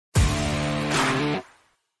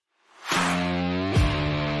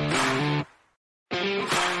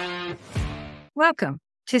Welcome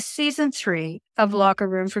to Season 3 of Locker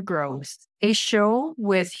Room for Growth, a show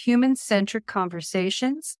with human-centric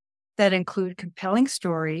conversations that include compelling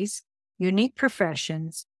stories, unique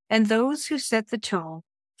professions, and those who set the tone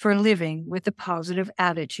for living with a positive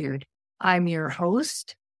attitude. I'm your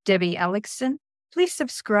host, Debbie Ellickson. Please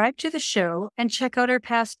subscribe to the show and check out our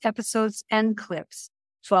past episodes and clips.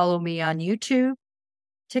 Follow me on YouTube,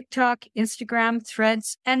 TikTok, Instagram,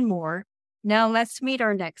 Threads, and more. Now let's meet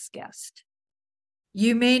our next guest.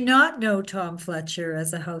 You may not know Tom Fletcher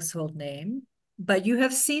as a household name, but you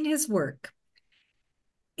have seen his work.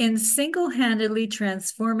 In single-handedly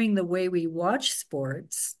transforming the way we watch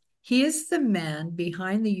sports, he is the man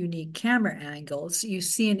behind the unique camera angles you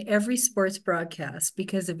see in every sports broadcast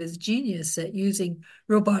because of his genius at using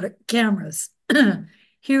robotic cameras.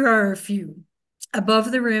 Here are a few.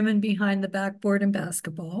 Above the rim and behind the backboard in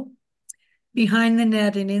basketball, behind the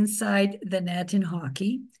net and inside the net in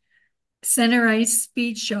hockey, center ice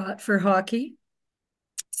speed shot for hockey,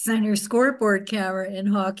 center scoreboard camera in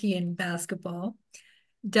hockey and basketball,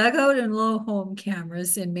 dugout and low home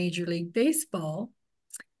cameras in Major League Baseball,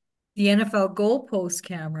 the NFL goalpost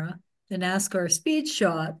camera, the NASCAR speed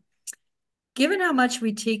shot. Given how much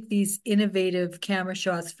we take these innovative camera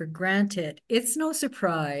shots for granted, it's no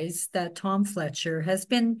surprise that Tom Fletcher has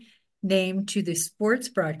been named to the Sports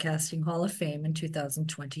Broadcasting Hall of Fame in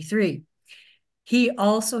 2023. He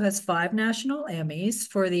also has 5 national Emmys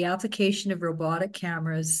for the application of robotic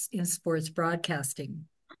cameras in sports broadcasting.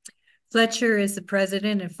 Fletcher is the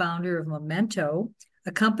president and founder of Memento,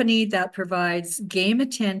 a company that provides game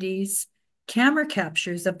attendees camera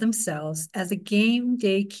captures of themselves as a game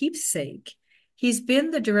day keepsake. He's been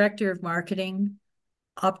the director of marketing,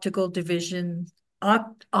 optical devices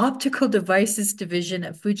division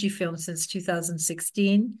at Fujifilm since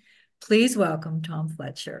 2016. Please welcome Tom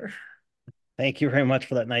Fletcher. Thank you very much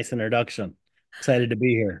for that nice introduction. Excited to be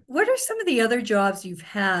here. What are some of the other jobs you've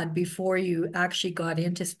had before you actually got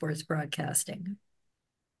into sports broadcasting?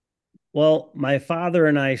 Well, my father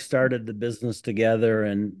and I started the business together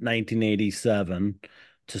in 1987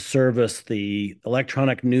 to service the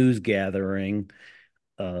electronic news gathering,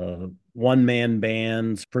 one-man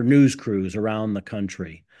bands for news crews around the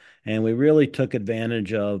country. And we really took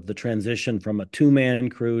advantage of the transition from a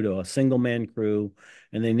two-man crew to a single-man crew,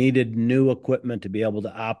 and they needed new equipment to be able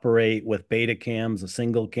to operate with beta cams, a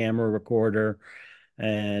single camera recorder.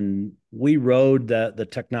 And we rode the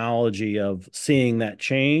technology of seeing that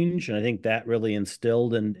change. And I think that really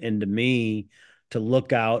instilled into me to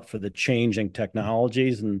look out for the changing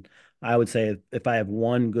technologies. And I would say if I have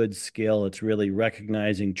one good skill, it's really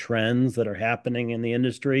recognizing trends that are happening in the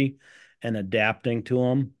industry and adapting to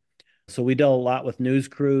them. So we dealt a lot with news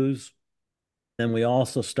crews. Then we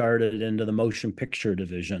also started into the motion picture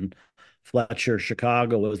division. Fletcher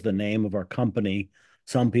Chicago was the name of our company.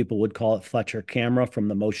 Some people would call it Fletcher Camera from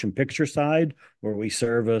the motion picture side, where we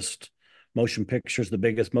serviced motion pictures. The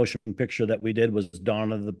biggest motion picture that we did was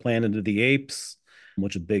Dawn of the Planet of the Apes,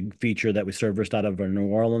 which is a big feature that we serviced out of our New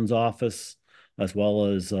Orleans office, as well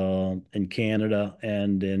as in Canada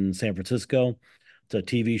and in San Francisco. To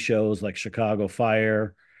TV shows like Chicago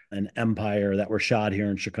Fire and Empire that were shot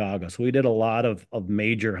here in Chicago. So we did a lot of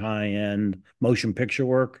major high-end motion picture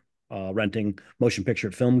work, renting motion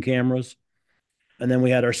picture film cameras. And then we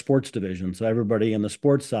had our sports division. So everybody in the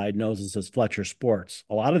sports side knows us as Fletcher Sports.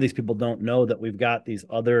 A lot of these people don't know that we've got these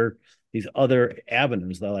other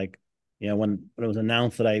avenues. They're like, when it was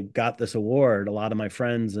announced that I got this award, a lot of my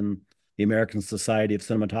friends in the American Society of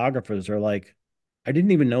Cinematographers are like, I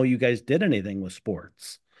didn't even know you guys did anything with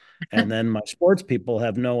sports. And then my sports people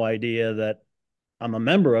have no idea that I'm a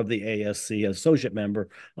member of the ASC, associate member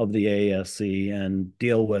of the ASC, and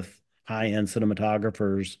deal with high-end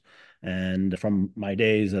cinematographers. And from my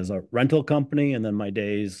days as a rental company, and then my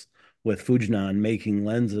days with Fujinon making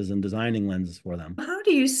lenses and designing lenses for them. How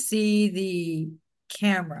do you see the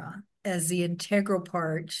camera as an integral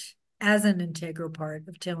part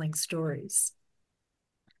of telling stories?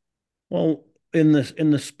 Well, in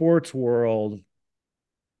the sports world,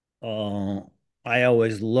 uh, I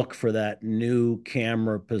always look for that new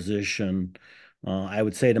camera position. I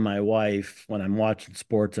would say to my wife when I'm watching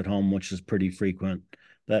sports at home, which is pretty frequent,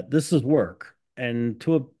 that this is work. And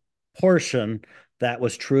to a portion, that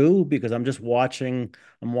was true because I'm watching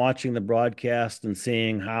the broadcast and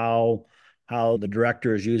seeing how the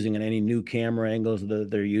director is using and any new camera angles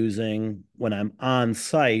that they're using. When I'm on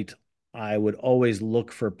site, I would always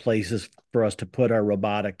look for places for us to put our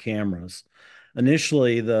robotic cameras.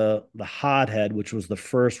 Initially, the Hothead, which was the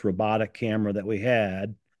first robotic camera that we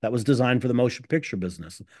had, that was designed for the motion picture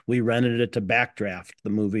business. We rented it to Backdraft, the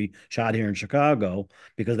movie shot here in Chicago,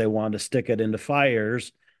 because they wanted to stick it into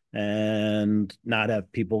fires and not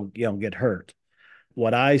have people, get hurt.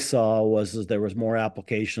 What I saw was there was more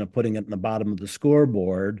application of putting it in the bottom of the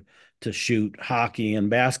scoreboard to shoot hockey and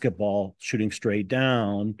basketball, shooting straight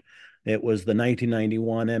down. It was the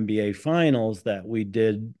 1991 NBA Finals that we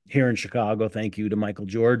did here in Chicago. Thank you to Michael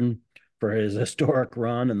Jordan for his historic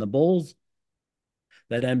run and the Bulls.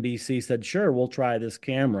 That NBC said, sure, we'll try this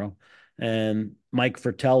camera. And Mike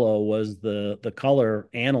Fratello was the color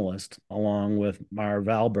analyst along with Marv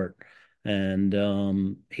Albert.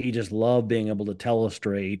 And he just loved being able to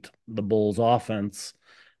telestrate the Bulls offense.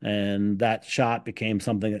 And that shot became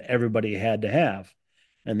something that everybody had to have.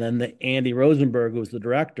 And then Andy Rosenberg, who was the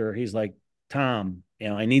director, he's like, Tom,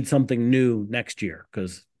 I need something new next year,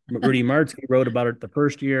 because Rudy Martzke wrote about it the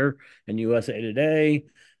first year in USA Today,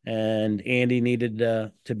 and Andy needed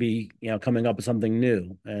to be, coming up with something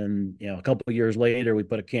new. And, a couple of years later, we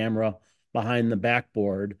put a camera behind the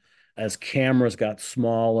backboard. As cameras got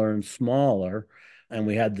smaller and smaller, and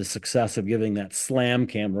we had the success of giving that slam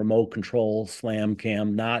cam, remote control slam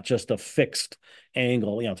cam, not just a fixed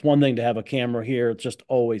angle. It's one thing to have a camera here, it's just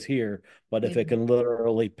always here. But if it can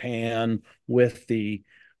literally pan with the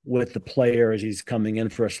player as he's coming in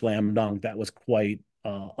for a slam dunk, that was quite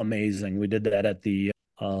amazing. We did that at the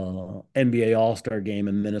NBA All-Star game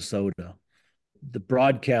in Minnesota. The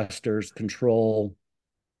broadcasters control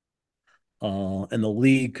and the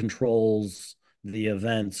league controls the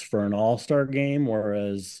events for an all-star game,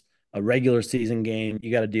 whereas a regular season game,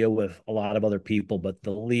 you got to deal with a lot of other people, but the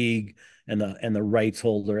league and the rights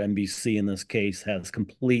holder, NBC in this case, has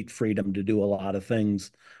complete freedom to do a lot of things.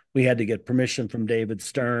 We had to get permission from David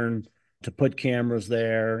Stern to put cameras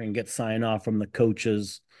there and get sign off from the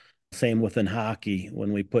coaches. Same within hockey,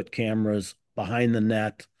 when we put cameras behind the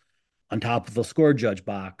net on top of the score judge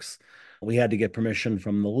box, we had to get permission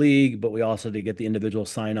from the league, but we also had to get the individual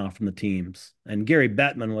sign off from the teams. And Gary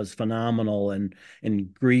Bettman was phenomenal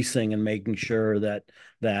in greasing and making sure that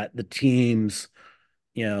the teams,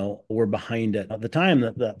 were behind it. At the time,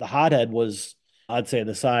 the hothead was, I'd say,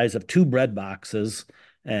 the size of two bread boxes,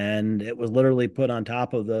 and it was literally put on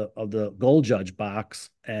top of the goal judge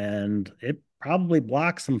box, and it probably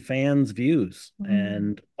blocked some fans' views.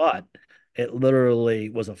 But it literally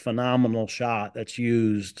was a phenomenal shot that's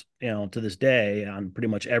used, to this day on pretty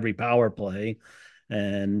much every power play.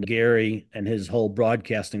 And Gary and his whole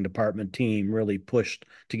broadcasting department team really pushed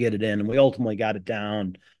to get it in. And we ultimately got it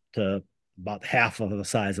down to about half of the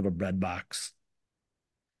size of a bread box.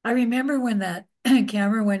 I remember when that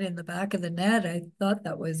camera went in the back of the net, I thought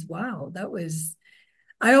that was, wow,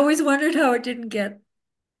 I always wondered how it didn't get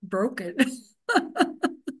broken.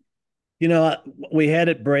 We had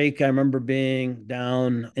it break. I remember being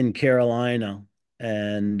down in Carolina,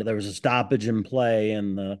 and there was a stoppage in play,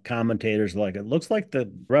 and the commentators were like, it looks like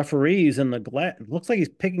the referee's in the glass. It looks like he's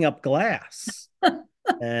picking up glass.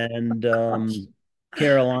 And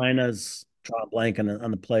Carolina's draw a blank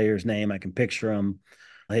on the player's name. I can picture him.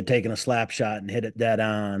 I had taken a slap shot and hit it dead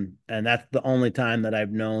on. And that's the only time that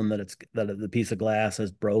I've known that the piece of glass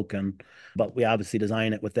is broken. But we obviously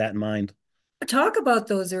designed it with that in mind. Talk about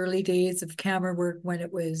those early days of camera work when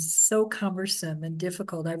it was so cumbersome and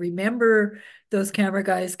difficult. I remember those camera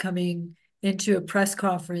guys coming into a press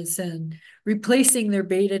conference and replacing their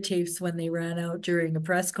beta tapes when they ran out during a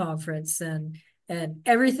press conference, and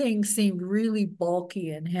everything seemed really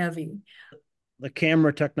bulky and heavy. The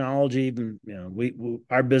camera technology, even,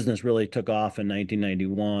 our business really took off in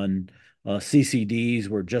 1991. CCDs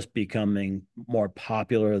were just becoming more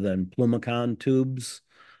popular than Plumicon tubes.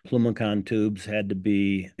 Plumicon tubes had to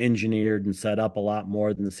be engineered and set up a lot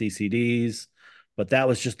more than the CCDs, but that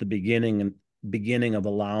was just the beginning of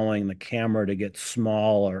allowing the camera to get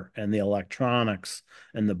smaller and the electronics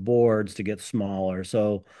and the boards to get smaller.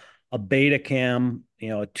 So a beta cam,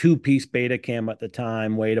 a two-piece beta cam at the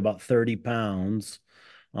time weighed about 30 pounds.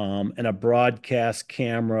 And a broadcast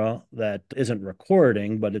camera that isn't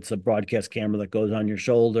recording, but it's a broadcast camera that goes on your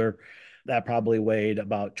shoulder, that probably weighed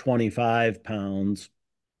about 25 pounds.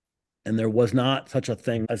 And there was not such a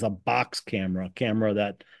thing as a box camera, a camera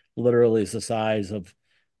that literally is the size of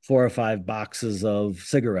 4 or 5 boxes of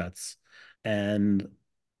cigarettes. And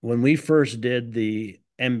when we first did the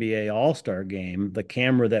NBA All-Star game, the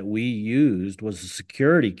camera that we used was a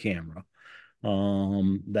security camera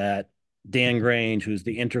that Dan Grange, who's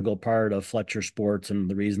the integral part of Fletcher Sports and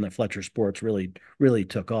the reason that Fletcher Sports really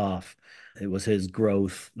took off. It was his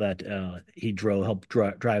growth that he helped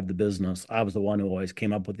drive the business. I was the one who always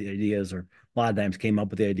came up with the ideas, or a lot of times came up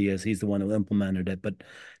with the ideas. He's the one who implemented it. But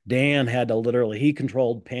Dan had to he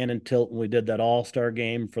controlled pan and tilt when we did that all-star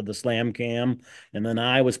game for the Slam Cam. And then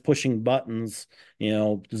I was pushing buttons,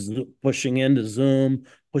 pushing into zoom,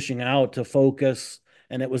 pushing out to focus,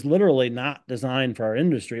 and it was literally not designed for our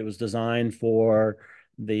industry. It was designed for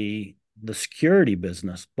the security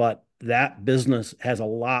business, but that business has a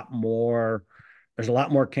lot more. There's a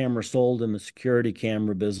lot more cameras sold in the security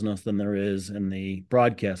camera business than there is in the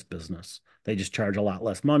broadcast business. They just charge a lot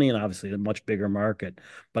less money and obviously a much bigger market.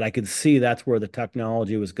 But I could see that's where the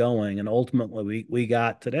technology was going. And ultimately, we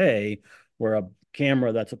got today where a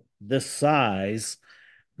camera that's this size,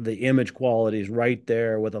 the image quality is right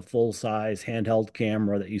there with a full size handheld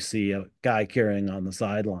camera that you see a guy carrying on the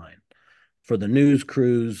sideline. For the news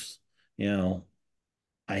crews,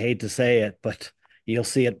 I hate to say it, but you'll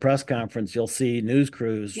see at press conference, you'll see news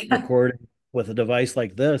crews recording with a device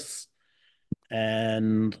like this,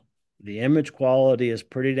 and the image quality is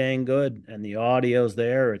pretty dang good, and the audio's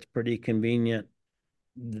there. It's pretty convenient.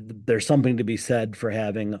 There's something to be said for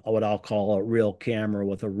having what I'll call a real camera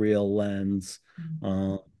with a real lens.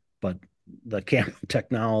 But the camera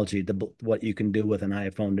technology, what you can do with an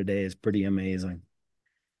iPhone today is pretty amazing.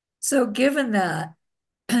 So, given that,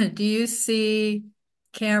 do you see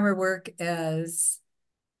camera work as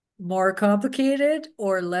more complicated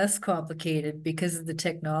or less complicated because of the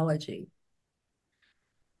technology?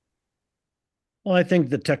 Well, I think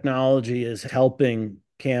the technology is helping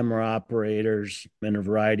camera operators in a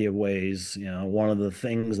variety of ways. One of the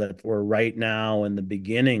things that we're right now in the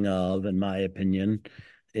beginning of, in my opinion,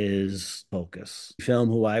 is focus. Film,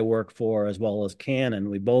 who I work for, as well as Canon,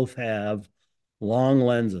 we both have long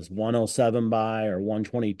lenses, 107 by or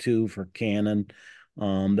 122 for Canon,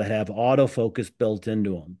 that have autofocus built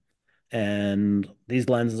into them. And these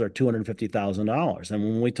lenses are $250,000. And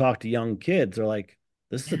when we talk to young kids, they're like,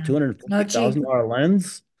 this is a Not cheap. $250,000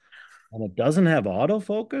 lens and it doesn't have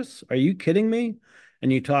autofocus? Are you kidding me?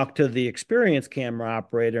 And you talk to the experienced camera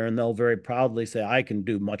operator, and they'll very proudly say, I can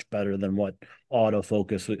do much better than what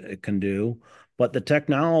autofocus can do. But the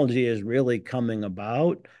technology is really coming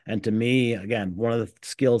about. And to me, again, one of the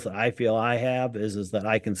skills that I feel I have is that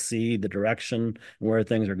I can see the direction where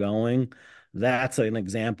things are going. That's an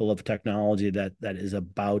example of technology that is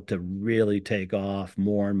about to really take off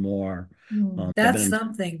more and more. That's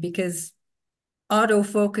something, because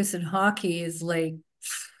autofocus in hockey is like,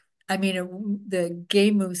 I mean, the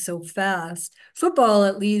game moves so fast. Football,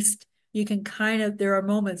 at least, you can there are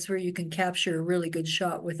moments where you can capture a really good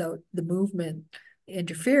shot without the movement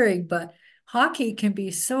interfering, but hockey can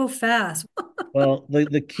be so fast. Well,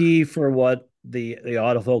 the key for what the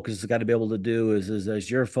autofocus has got to be able to do is as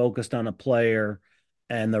you're focused on a player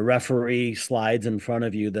and the referee slides in front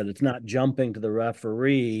of you, that it's not jumping to the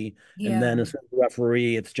referee, and Yeah. then as the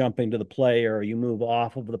referee, it's jumping to the player, or you move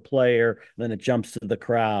off of the player, then it jumps to the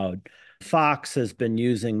crowd. Fox has been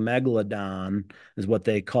using Megalodon, is what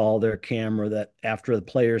they call their camera, that after the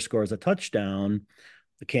player scores a touchdown,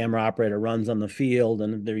 the camera operator runs on the field,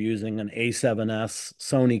 and they're using an A7S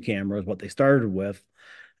Sony camera is what they started with.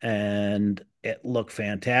 And it looked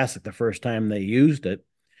fantastic the first time they used it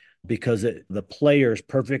because the player's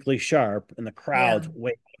perfectly sharp and the Yeah. crowd's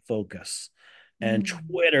way out of focus. And Mm.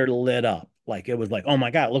 Twitter lit up. Like it was like, oh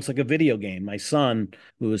my God, it looks like a video game. My son,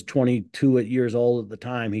 who was 22 years old at the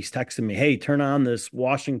time, he's texting me, hey, turn on this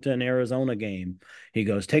Washington, Arizona game. He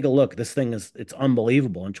goes, take a look. This thing it's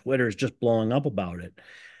unbelievable. And Twitter is just blowing up about it.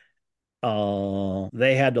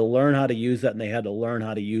 They had to learn how to use that, and they had to learn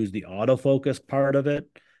how to use the autofocus part of it,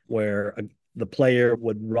 where the player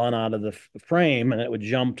would run out of the frame and it would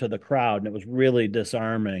jump to the crowd, and it was really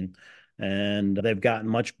disarming. And they've gotten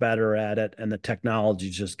much better at it, and the technology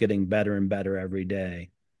is just getting better and better every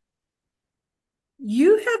day.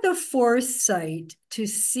 You had the foresight to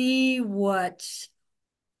see what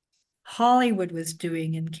Hollywood was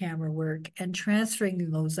doing in camera work and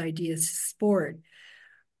transferring those ideas to sport.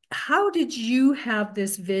 How did you have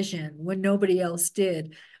this vision when nobody else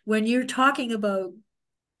did? When you're talking about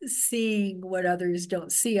seeing what others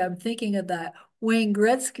don't see, I'm thinking of that Wayne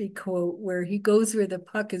Gretzky quote where he goes where the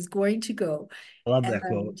puck is going to go. I love that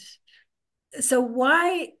quote. And so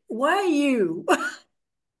why you?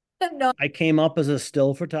 No. I came up as a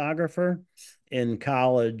still photographer in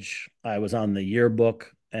college. I was on the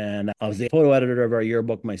yearbook, and I was the photo editor of our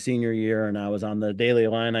yearbook my senior year, and I was on the Daily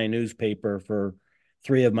Illini newspaper for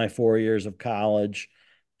 3 of my 4 years of college.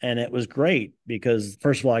 And it was great because,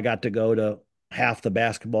 first of all, I got to go to half the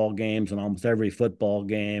basketball games and almost every football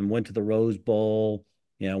game, went to the Rose Bowl,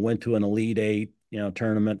 went to an Elite Eight,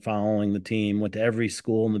 tournament following the team, went to every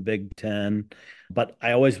school in the Big Ten. But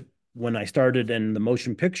I always, when I started in the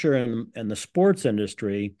motion picture and the sports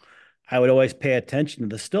industry, I would always pay attention to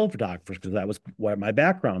the still photographers because that was what my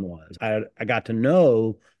background was. I got to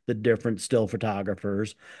know the different still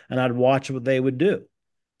photographers and I'd watch what they would do.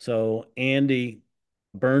 So Andy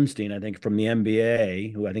Bernstein, I think from the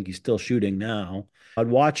NBA, who I think he's still shooting now, I'd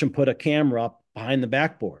watch him put a camera up behind the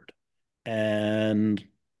backboard. And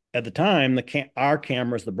at the time, our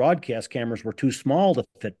cameras, the broadcast cameras, were too small to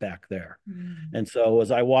fit back there. And so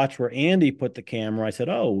as I watched where Andy put the camera, I said,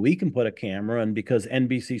 "Oh, we can put a camera." And because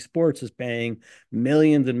NBC Sports is paying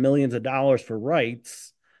millions and millions of dollars for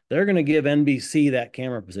rights, they're going to give NBC that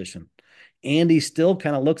camera position. Andy still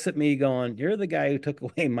kind of looks at me going, "You're the guy who took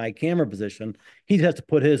away my camera position." He has to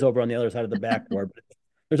put his over on the other side of the backboard. But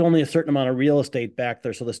there's only a certain amount of real estate back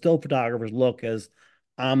there. So the still photographers look as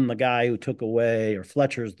I'm the guy who took away, or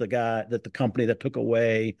Fletcher's the guy that the company that took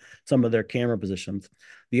away some of their camera positions.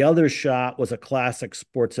 The other shot was a classic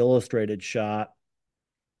Sports Illustrated shot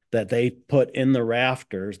that they put in the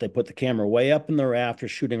rafters. They put the camera way up in the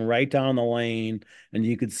rafters, shooting right down the lane. And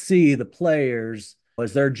you could see the players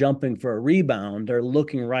as they're jumping for a rebound, they're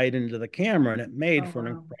looking right into the camera, and it made for an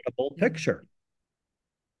incredible picture.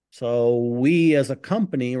 So we as a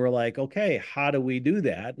company were like, okay, how do we do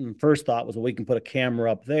that? And first thought was, well, we can put a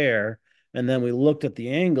camera up there. And then we looked at the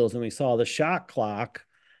angles and we saw the shot clock,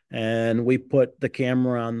 and we put the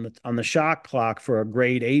camera on the shot clock for a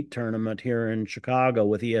grade 8 tournament here in Chicago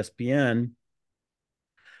with ESPN.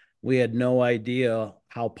 We had no idea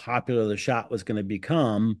how popular the shot was going to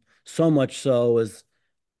become. So much so as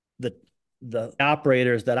the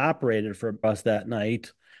operators that operated for us that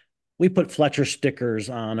night, we put Fletcher stickers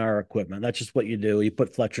on our equipment. That's just what you do. You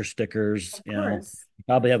put Fletcher stickers,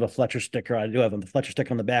 probably have a Fletcher sticker. I do have a Fletcher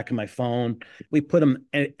sticker on the back of my phone. We put them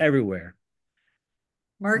everywhere.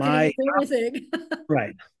 Marketing is everything.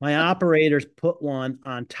 Right. My operators put one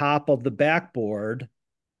on top of the backboard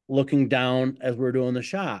looking down as we're doing the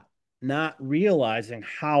shot, not realizing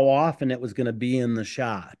how often it was going to be in the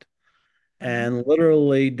shot. And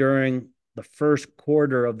literally during the first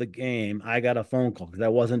quarter of the game, I got a phone call because I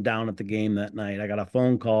wasn't down at the game that night. I got a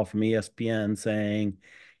phone call from ESPN saying,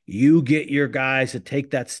 "You get your guys to take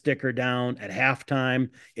that sticker down at halftime.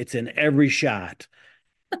 It's in every shot.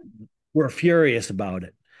 We're furious about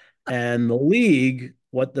it." And the league,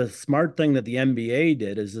 what the smart thing that the NBA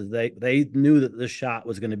did is they knew that this shot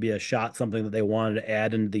was going to be a shot, something that they wanted to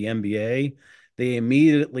add into the NBA. They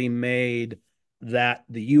immediately made that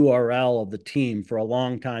the URL of the team. For a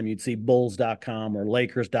long time, you'd see bulls.com or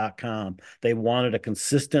lakers.com. They wanted a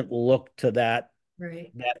consistent look to that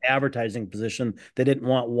advertising position. They didn't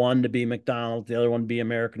want one to be McDonald's, the other one to be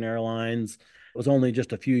American Airlines. It was only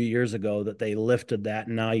just a few years ago that they lifted that,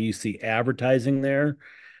 and now you see advertising there.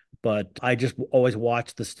 But I just always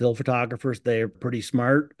watch the still photographers. They're pretty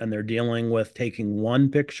smart, and they're dealing with taking one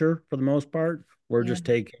picture for the most part. We're just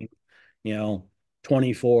taking,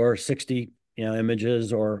 24, 60,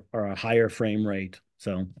 images or a higher frame rate.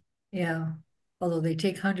 So although they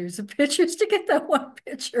take hundreds of pictures to get that one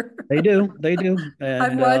picture. They do. And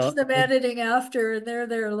I've watched them editing after, and they're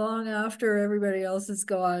there long after everybody else is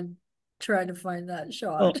gone trying to find that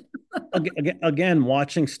shot. Again,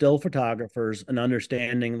 watching still photographers and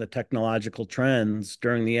understanding the technological trends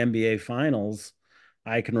during the NBA finals,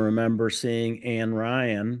 I can remember seeing Ann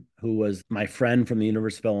Ryan, who was my friend from the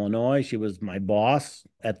University of Illinois. She was my boss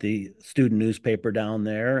at the student newspaper down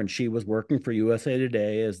there, and she was working for USA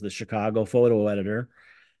Today as the Chicago photo editor.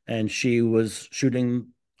 And she was shooting,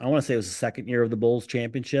 I want to say it was the second year of the Bulls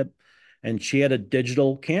championship, and she had a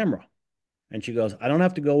digital camera. And she goes, "I don't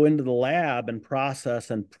have to go into the lab and process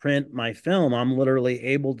and print my film. I'm literally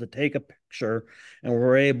able to take a picture and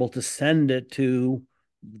we're able to send it to,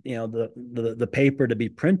 the paper to be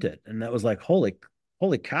printed." And that was like, holy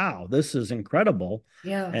cow, this is incredible.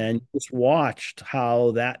 And just watched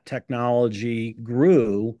how that technology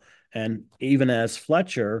grew. And even as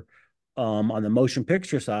Fletcher, on the motion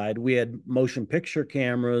picture side, we had motion picture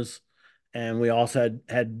cameras, and we also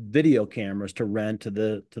had video cameras to rent to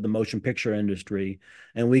the motion picture industry.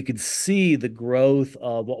 And we could see the growth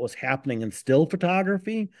of what was happening in still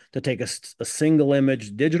photography to take a single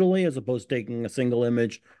image digitally as opposed to taking a single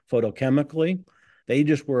image photochemically. They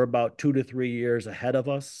just were about 2 to 3 years ahead of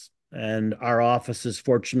us. And our offices,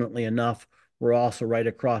 fortunately enough, were also right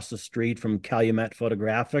across the street from Calumet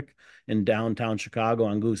Photographic in downtown Chicago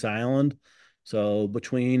on Goose Island. So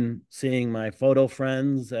between seeing my photo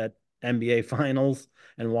friends at NBA finals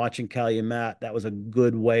and watching Calumet, that was a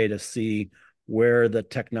good way to see where the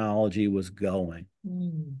technology was going.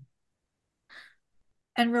 Mm.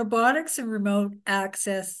 And robotics and remote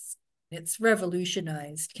access, it's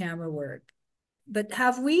revolutionized camera work. But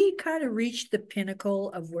have we kind of reached the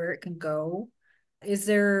pinnacle of where it can go? Is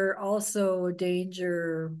there also a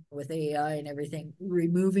danger with AI and everything,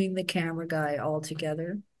 removing the camera guy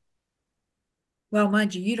altogether? Well,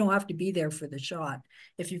 mind you, you don't have to be there for the shot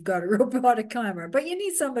if you've got a robotic camera, but you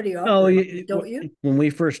need somebody No, operating, don't you? when we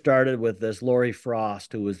first started with this, Laurie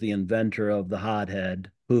Frost, who was the inventor of the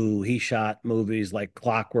hothead, who he shot movies like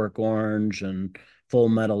Clockwork Orange and Full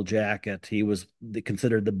Metal Jacket. He was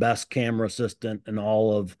considered the best camera assistant in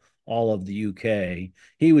all of the UK.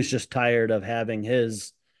 He was just tired of having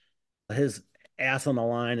his ass on the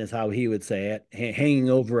line, is how he would say it, hanging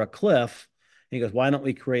over a cliff. He goes, why don't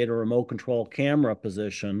we create a remote control camera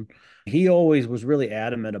position? He always was really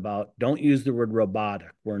adamant about, don't use the word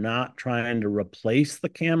robotic. We're not trying to replace the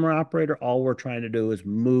camera operator. All we're trying to do is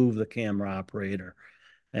move the camera operator.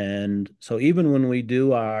 And so even when we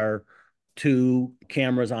do our two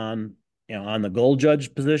cameras on, on the goal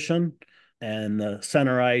judge position and the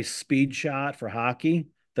center ice speed shot for hockey,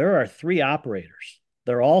 there are three operators.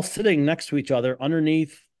 They're all sitting next to each other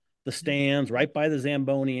underneath the stands, right by the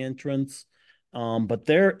Zamboni entrance. But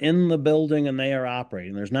they're in the building and they are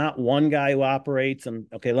operating. There's not one guy who operates and,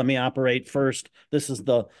 okay, let me operate first. This is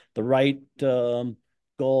the right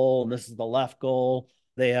goal and this is the left goal.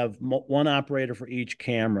 They have one operator for each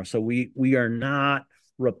camera. So we are not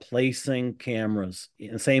replacing cameras.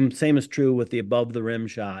 And same is true with the above the rim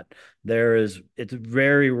shot. It's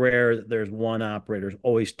very rare that there's one operator, it's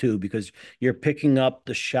always two, because you're picking up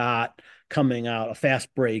the shot coming out, a fast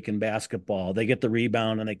break in basketball. They get the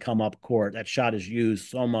rebound and they come up court. That shot is used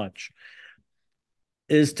so much.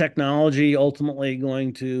 Is technology ultimately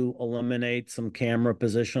going to eliminate some camera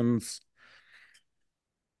positions?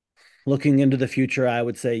 Looking into the future, I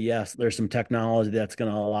would say yes, there's some technology that's going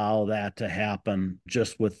to allow that to happen,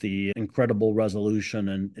 just with the incredible resolution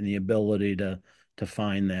and the ability to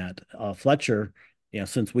find that. Fletcher,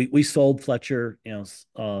 since we sold Fletcher,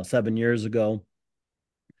 7 years ago,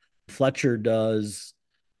 Fletcher does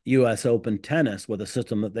U.S. Open tennis with a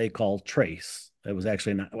system that they call Trace. It was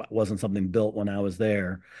actually wasn't something built when I was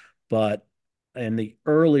there, but in the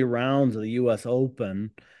early rounds of the U.S.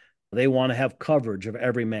 Open, they want to have coverage of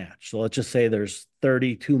every match. So let's just say there's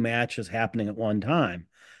 32 matches happening at one time.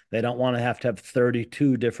 They don't want to have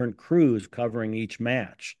 32 different crews covering each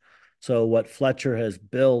match. So what Fletcher has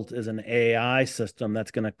built is an AI system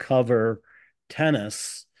that's going to cover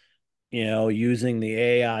tennis, using the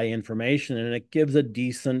AI information, and it gives a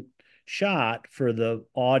decent shot for the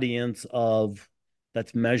audience of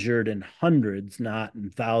that's measured in hundreds, not in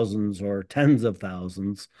thousands or tens of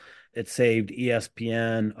thousands. It saved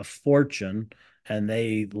ESPN a fortune, and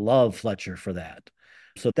they love Fletcher for that.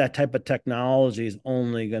 So that type of technology is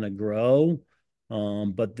only going to grow,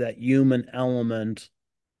 but that human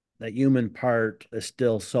part is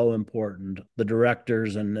still so important. The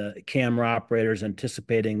directors and the camera operators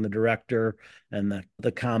anticipating the director and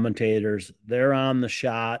the commentators, they're on the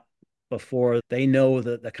shot before they know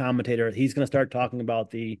that the commentator, he's going to start talking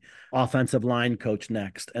about the offensive line coach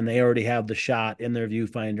next, and they already have the shot in their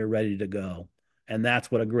viewfinder ready to go. And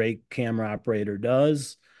that's what a great camera operator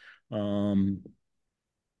does. Will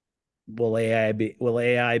AI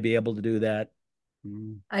be able to do that?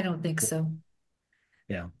 I don't think so.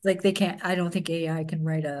 Yeah. Like they can't, I don't think AI can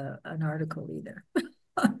write an article either.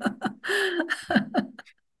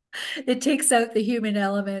 It takes out the human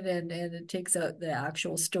element and it takes out the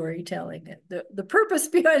actual storytelling, the purpose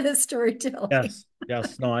behind the storytelling. Yes.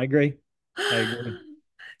 Yes. No, I agree. I agree.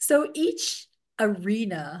 So each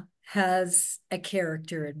arena has a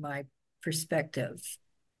character in my perspective,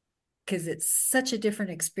 because it's such a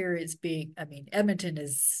different experience Edmonton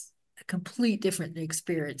is a complete different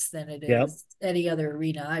experience than it Yep. is any other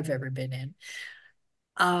arena I've ever been in.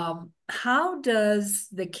 How does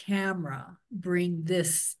the camera bring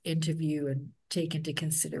this into view and take into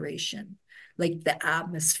consideration, like the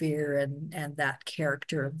atmosphere and that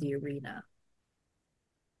character of the arena?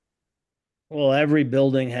 Well, every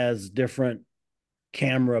building has different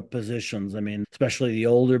camera positions. I mean, especially the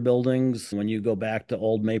older buildings, when you go back to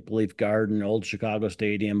old Maple Leaf Garden, old Chicago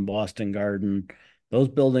Stadium, Boston Garden, those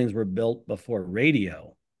buildings were built before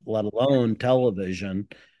radio, let alone television.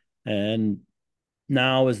 And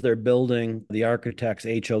now, as they're building, the architects,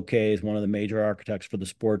 HOK is one of the major architects for the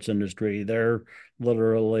sports industry. They're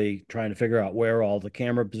literally trying to figure out where all the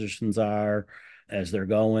camera positions are as they're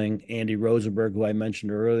going. Andy Rosenberg, who I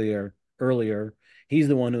mentioned earlier, he's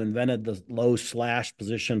the one who invented the low slash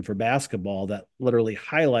position for basketball that literally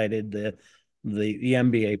highlighted the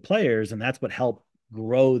NBA players, and that's what helped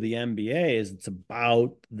grow the NBA. Is it's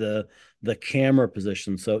about the camera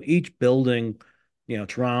position. So each building,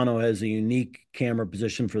 Toronto has a unique camera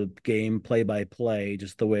position for the game play by play,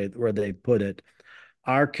 just the way where they put it.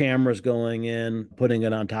 Our cameras going in, putting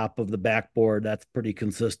it on top of the backboard, that's pretty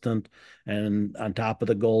consistent. And on top of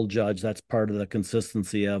the goal judge, that's part of the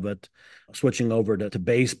consistency of it. Switching over to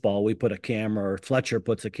baseball, we put a camera, or Fletcher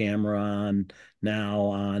puts a camera on now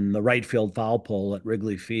on the right field foul pole at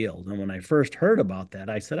Wrigley Field. And when I first heard about that,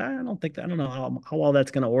 I said, I don't know how well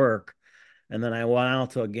that's going to work. And then I went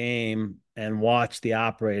out to a game and watched the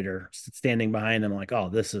operator standing behind him, like, oh,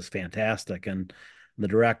 this is fantastic. And the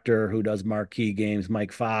director who does marquee games,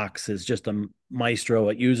 Mike Fox, is just a maestro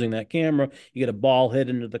at using that camera. You get a ball hit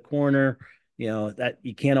into the corner, that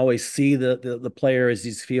you can't always see the player as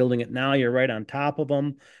he's fielding it. Now you're right on top of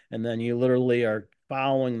him, and then you literally are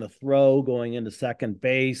following the throw going into second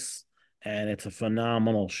base, and it's a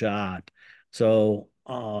phenomenal shot. So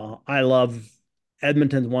I love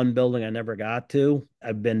Edmonton's one building I never got to.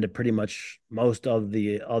 I've been to pretty much most of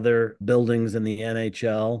the other buildings in the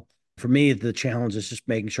NHL. For me, the challenge is just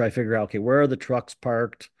making sure I figure out, okay, where are the trucks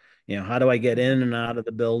parked? How do I get in and out of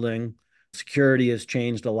the building? Security has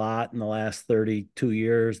changed a lot in the last 32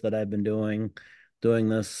 years that I've been doing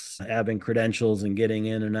this, having credentials and getting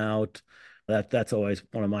in and out. That's always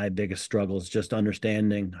one of my biggest struggles, just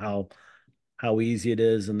understanding how easy it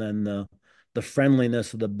is, and then the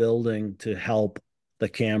friendliness of the building to help the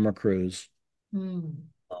camera crews. Mm.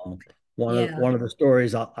 Yeah. One of the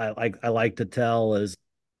stories I like to tell is,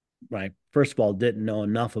 I first of all didn't know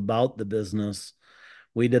enough about the business.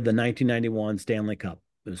 We did the 1991 Stanley Cup.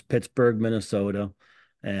 It was Pittsburgh, Minnesota,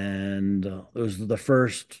 and it was the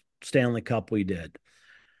first Stanley Cup we did.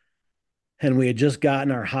 And we had just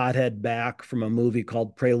gotten our hothead back from a movie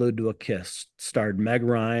called Prelude to a Kiss. It starred Meg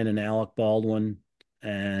Ryan and Alec Baldwin.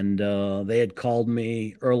 And they had called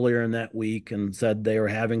me earlier in that week and said they were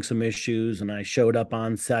having some issues. And I showed up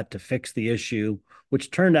on set to fix the issue,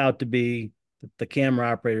 which turned out to be that the camera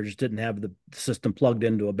operator just didn't have the system plugged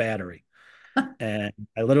into a battery. And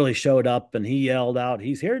I literally showed up and he yelled out,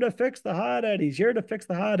 "He's here to fix the hothead. He's here to fix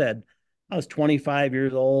the hothead." I was 25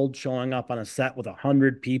 years old, showing up on a set with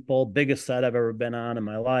 100 people, biggest set I've ever been on in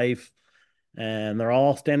my life. And they're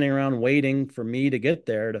all standing around waiting for me to get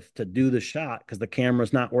there to do the shot because the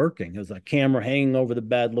camera's not working. There's a camera hanging over the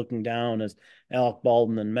bed looking down as Alec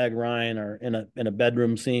Baldwin and Meg Ryan are in a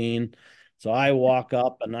bedroom scene. So I walk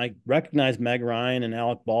up and I recognize Meg Ryan and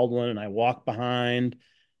Alec Baldwin, and I walk behind,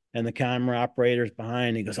 and the camera operator's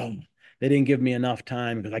behind. He goes, "Oh, they didn't give me enough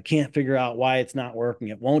time because I can't figure out why it's not working.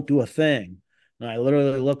 It won't do a thing." And I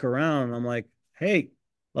literally look around and I'm like, "Hey,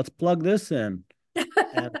 let's plug this in."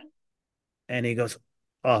 And he goes,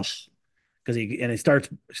 "Oh," because he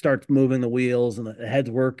starts moving the wheels and the head's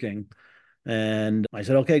working. And I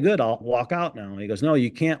said, "Okay, good. I'll walk out now." He goes, "No,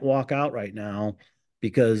 you can't walk out right now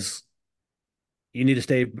because you need to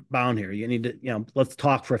stay bound here. You need to, let's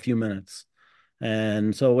talk for a few minutes."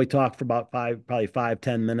 And so we talked for about probably 5,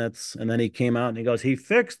 10 minutes. And then he came out and he goes, "He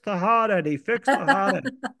fixed the hothead. He fixed the hothead."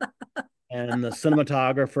 And the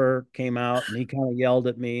cinematographer came out and he kind of yelled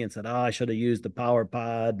at me and said, "Oh, I should have used the power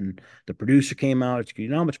pod." And the producer came out. She goes, "You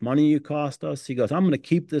know how much money you cost us?" He goes, "I'm going to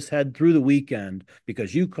keep this head through the weekend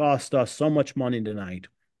because you cost us so much money tonight."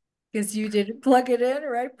 Because you didn't plug it in,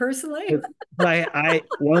 right? Personally. But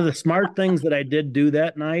one of the smart things that I did do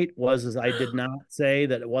that night is I did not say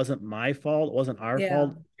that it wasn't my fault. It wasn't our Yeah.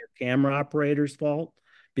 fault, your camera operator's fault,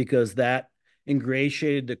 because that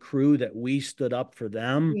ingratiated the crew that we stood up for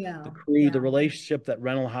them. Yeah. The crew, the Yeah. relationship that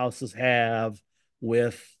rental houses have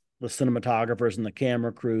with the cinematographers and the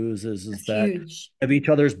camera crews is That's that huge. have each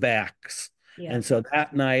other's backs. Yeah. And so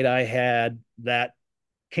that night I had that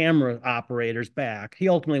camera operators back. He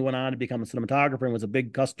ultimately went on to become a cinematographer and was a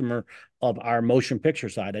big customer of our motion picture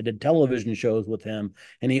side. I did television shows with him,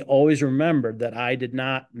 and he always remembered that I did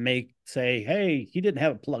not say, "Hey, he didn't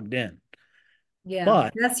have it plugged in." Yeah.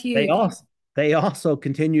 But That's they huge. also they also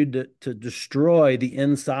continued to destroy the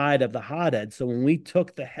inside of the hothead. So when we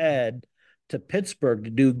took the head to Pittsburgh to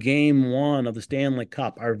do game one of the Stanley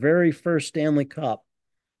Cup, our very first Stanley Cup,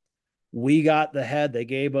 we got the head. They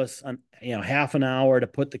gave us half an hour to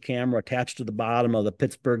put the camera attached to the bottom of the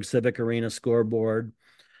Pittsburgh Civic Arena scoreboard,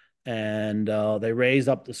 and they raised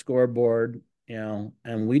up the scoreboard, and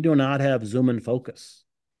we do not have zoom and focus.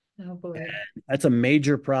 Oh boy. That's a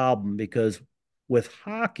major problem because with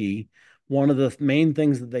hockey, one of the main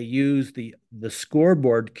things that they use the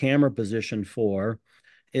scoreboard camera position for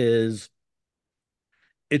is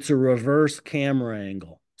it's a reverse camera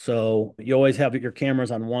angle. So you always have your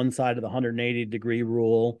cameras on one side of the 180-degree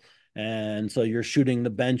rule, And so you're shooting the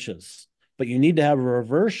benches, but you need to have a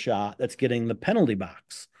reverse shot that's getting the penalty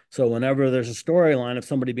box. So whenever there's a storyline of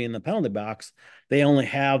somebody being in the penalty box, they only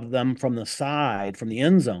have them from the side, from the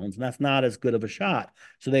end zones, and that's not as good of a shot.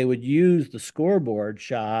 So they would use the scoreboard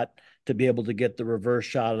shot to be able to get the reverse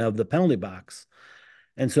shot of the penalty box.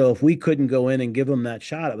 And so if we couldn't go in and give them that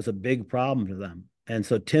shot, it was a big problem for them. And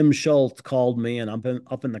so Tim Schultz called me, and I'm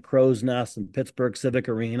up in the Crow's Nest in Pittsburgh Civic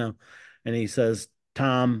Arena, and he says,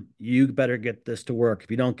 Tom, you better get this to work.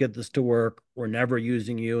 If you don't get this to work, we're never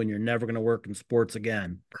using you, and you're never going to work in sports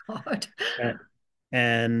again. God.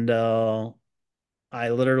 And I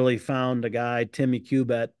literally found a guy, Timmy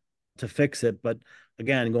Cubett, to fix it. But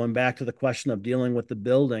again, going back to the question of dealing with the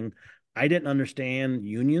building, I didn't understand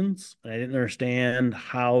unions. And I didn't understand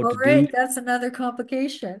how All to do. right, that's another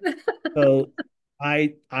complication. So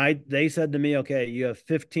they said to me, okay, you have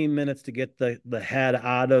 15 minutes to get the head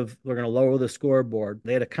out of, we're going to lower the scoreboard.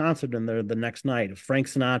 They had a concert in there the next night of Frank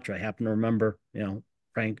Sinatra. I happen to remember,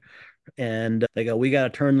 Frank. And they go, we got to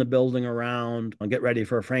turn the building around and get ready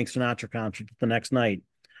for a Frank Sinatra concert the next night.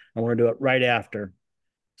 And we're going to do it right after.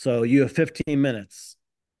 So you have 15 minutes.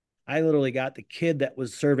 I literally got the kid that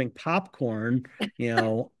was serving popcorn,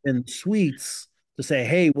 in sweets to say,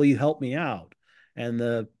 hey, will you help me out? And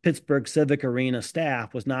the Pittsburgh Civic Arena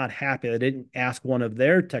staff was not happy. They didn't ask one of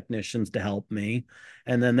their technicians to help me.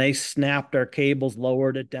 And then they snapped our cables,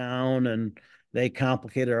 lowered it down, and they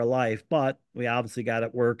complicated our life. But we obviously got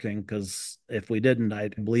it working, because if we didn't, I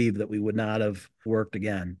believe that we would not have worked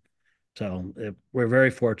again. So we're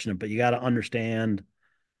very fortunate, but you got to understand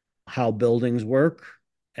how buildings work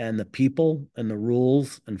and the people and the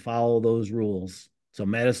rules and follow those rules. So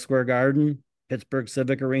Madison Square Garden, Pittsburgh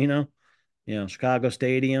Civic Arena, Chicago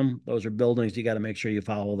Stadium, those are buildings you got to make sure you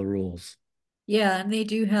follow the rules. Yeah, and they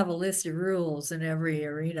do have a list of rules in every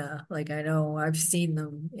arena. Like I know I've seen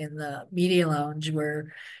them in the media lounge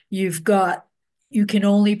where you can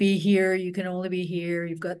only be here, you can only be here,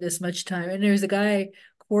 you've got this much time. And there's a guy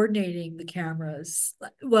coordinating the cameras.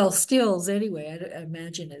 Well, stills anyway. I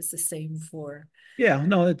imagine it's the same Yeah,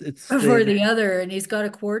 no, it's for the other, and he's got to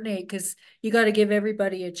coordinate because you got to give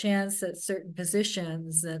everybody a chance at certain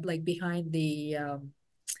positions that like behind the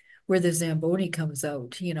where the Zamboni comes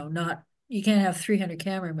out, not you can't have 300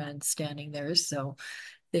 cameramen standing there, so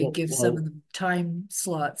they give some of well, the time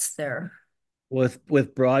slots there.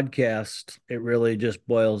 with broadcast, it really just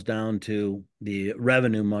boils down to the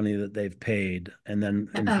revenue money that they've paid. And then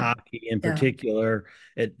in hockey in Yeah. particular,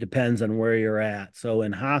 it depends on where you're at. So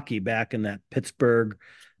in hockey, back in that Pittsburgh,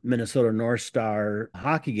 Minnesota North Star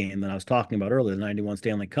hockey game that I was talking about earlier, the 91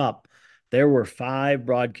 Stanley Cup, there were 5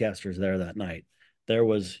 broadcasters there that night. There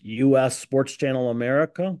was US Sports Channel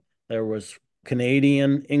America, there was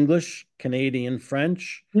Canadian English, Canadian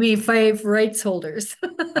French. You mean 5 rights holders?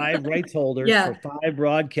 5 rights holders for Yeah. 5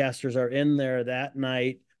 broadcasters are in there that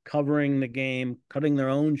night covering the game, cutting their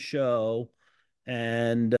own show,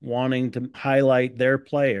 and wanting to highlight their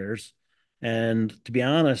players. And to be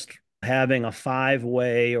honest, having a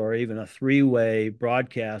 5-way or even a 3-way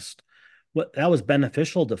broadcast, that was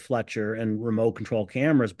beneficial to Fletcher and remote control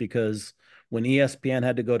cameras, because when ESPN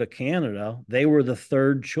had to go to Canada, they were the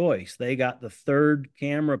third choice. They got the third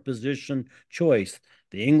camera position choice.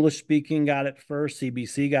 The English speaking got it first,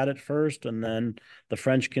 CBC got it first, and then the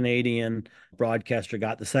French Canadian broadcaster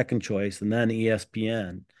got the second choice, and then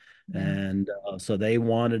ESPN. Yeah. And so they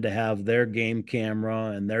wanted to have their game camera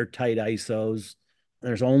and their tight ISOs.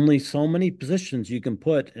 There's only so many positions you can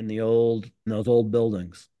put in those old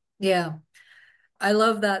buildings. Yeah. I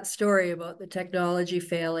love that story about the technology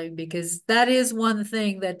failing because that is one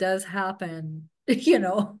thing that does happen,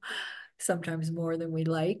 sometimes more than we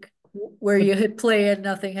like, where you hit play and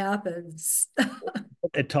nothing happens.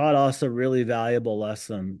 It taught us a really valuable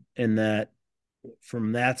lesson in that,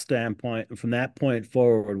 from that standpoint, from that point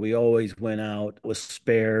forward, we always went out with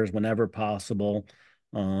spares whenever possible.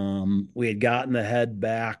 We had gotten the head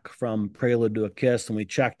back from Prelude to a Kiss, and we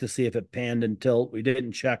checked to see if it panned and tilt. We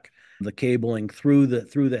didn't check the cabling through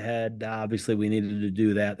the head. Obviously, we needed to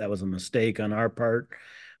do that. That was a mistake on our part,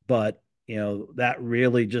 but that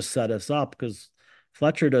really just set us up, because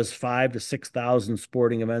Fletcher does 5 to 6,000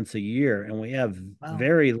 sporting events a year, and we have Wow.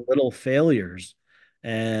 very little failures.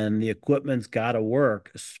 And the equipment's got to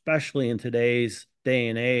work, especially in today's day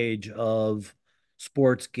and age of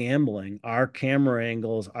sports gambling. Our camera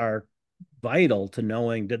angles are vital to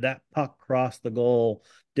knowing, did that puck cross the goal?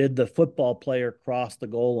 Did the football player cross the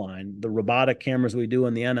goal line? The robotic cameras we do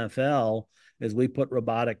in the NFL is we put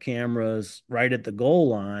robotic cameras right at the goal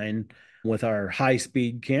line with our high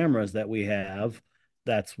speed cameras that we have.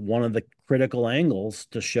 that's one of the critical angles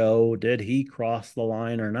to show did he cross the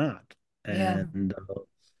line or not. Yeah. And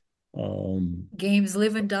um, Games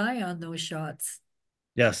live and die on those shots.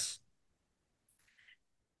 yes.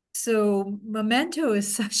 So Memento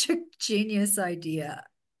is such a genius idea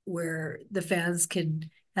where the fans can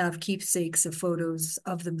have keepsakes of photos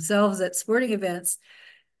of themselves at sporting events.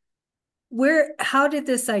 How did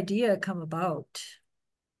this idea come about?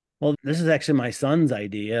 Well, this is actually my son's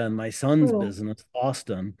idea and my son's Cool. business,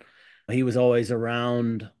 Austin. He was always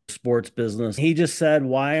around sports business. He just said,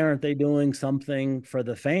 why aren't they doing something for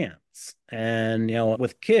the fans? And,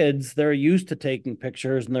 with kids, they're used to taking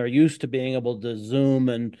pictures and they're used to being able to zoom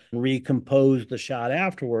and recompose the shot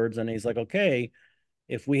afterwards. And he's like, okay,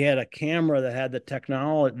 if we had a camera that had the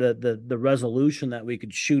technology, the resolution that we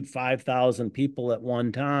could shoot 5,000 people at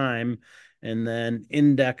one time and then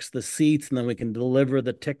index the seats, and then we can deliver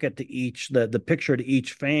the ticket to the picture to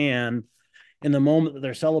each fan in the moment that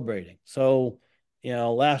they're celebrating. So,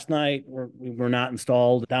 last night we were not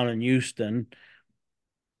installed down in Houston.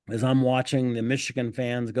 As I'm watching the Michigan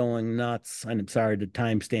fans going nuts, and I'm sorry to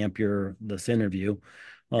timestamp this interview,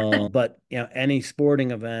 but any sporting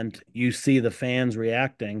event, you see the fans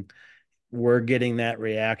reacting. We're getting that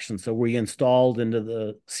reaction. So we installed into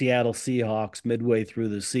the Seattle Seahawks midway through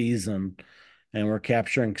the season, and we're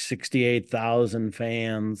capturing 68,000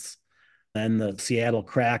 fans. And the Seattle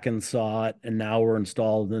Kraken saw it, and now we're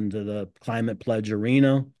installed into the Climate Pledge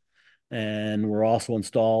Arena, and we're also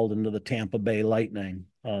installed into the Tampa Bay Lightning.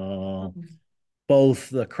 Both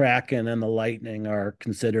the Kraken and the Lightning are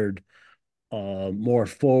considered more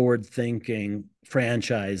forward-thinking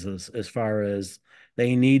franchises as far as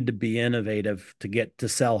they need to be innovative to get to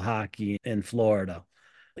sell hockey in Florida,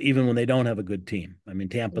 even when they don't have a good team. I mean,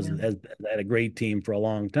 Tampa's Yeah. has had a great team for a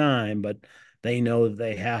long time, but they know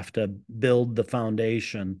they have to build the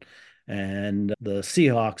foundation. And the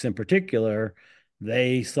Seahawks in particular,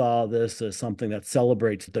 they saw this as something that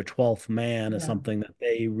celebrates their 12th man, as Yeah. something that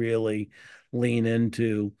they really lean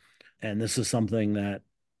into. And this is something that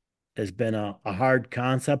has been a hard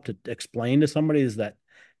concept to explain to somebody, is that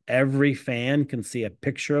every fan can see a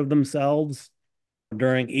picture of themselves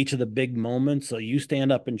during each of the big moments. So you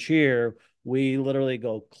stand up and cheer. We literally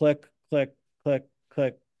go click, click, click,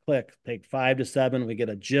 click, click, take 5 to 7. We get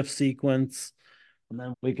a GIF sequence, and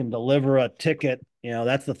then we can deliver a ticket.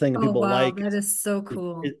 That's the thing that Oh, people wow. like That is so is,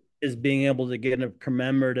 cool. is being able to get a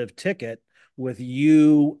commemorative ticket with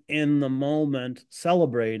you in the moment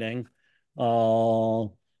celebrating. Uh,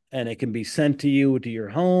 and it can be sent to you to your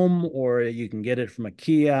home, or you can get it from a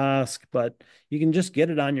kiosk, but you can just get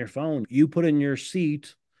it on your phone. You put in your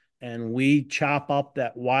seat, and we chop up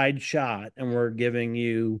that wide shot, and we're giving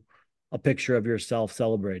you a picture of yourself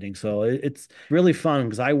celebrating. So it's really fun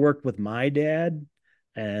because I worked with my dad,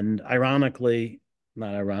 and not ironically,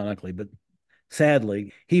 but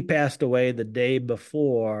sadly, he passed away the day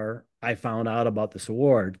before I found out about this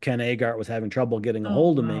award. Ken Agart was having trouble getting a Oh,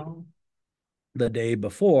 hold of me wow. the day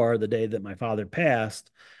before, the day that my father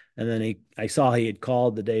passed. And then I saw he had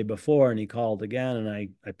called the day before, and he called again, and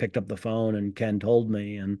I picked up the phone, and Ken told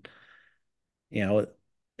me. And, you know,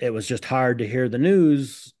 it was just hard to hear the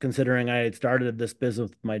news considering I had started this business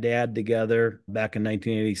with my dad together back in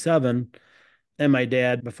 1987. And my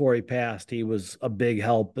dad, before he passed, he was a big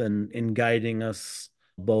help in guiding us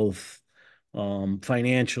both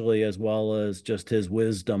financially, as well as just his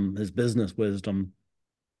wisdom, his business wisdom,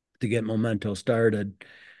 to get Memento started.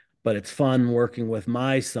 But it's fun working with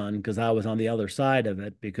my son because I was on the other side of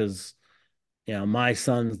it, because my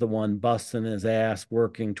son's the one busting his ass,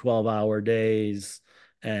 working 12-hour days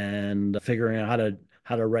and figuring out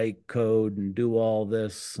how to write code and do all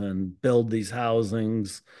this and build these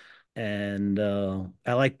housings. And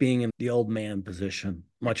I like being in the old man position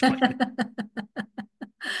much like me.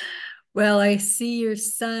 Well, I see your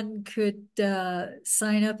son could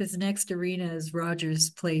sign up his next arena as Rogers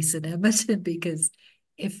Place in Edmonton, because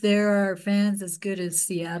if there are fans as good as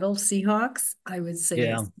Seattle Seahawks, I would say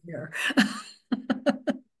Yeah. it's here.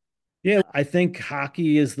 Yeah, I think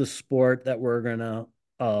hockey is the sport that we're gonna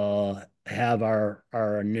have our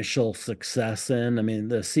initial success in. I mean,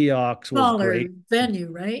 the Seahawks was Smaller great.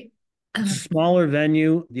 venue, right? It's a smaller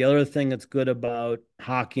venue. The other thing that's good about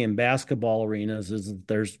hockey and basketball arenas is that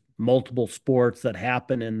there's multiple sports that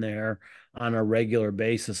happen in there on a regular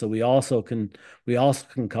basis. So we also can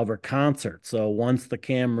cover concerts. So once the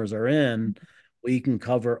cameras are in, we can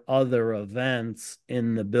cover other events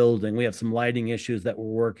in the building. We have some lighting issues that we're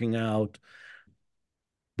working out,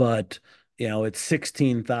 but it's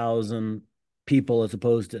 16,000 people as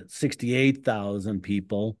opposed to 68,000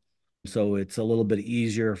 people. So it's a little bit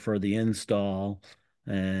easier for the install.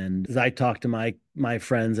 And as I talked to my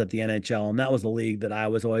friends at the NHL, and that was the league that I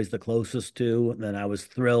was always the closest to, and then I was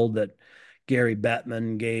thrilled that Gary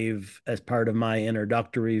Bettman gave as part of my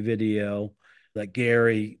introductory video that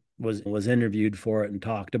Gary was interviewed for it and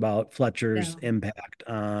talked about Fletcher's Yeah. impact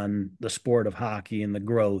on the sport of hockey and the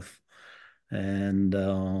growth. And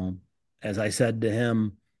as I said to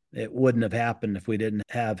him, it wouldn't have happened if we didn't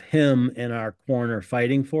have him in our corner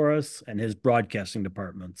fighting for us and his broadcasting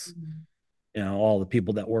departments. Mhm. All the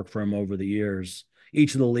people that work for him over the years.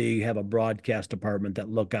 Each of the league have a broadcast department that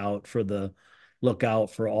look out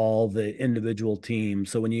for all the individual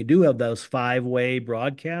teams. So when you do have those five-way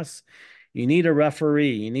broadcasts, you need a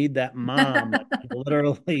referee. You need that mom that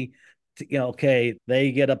literally, okay,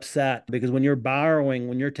 they get upset because when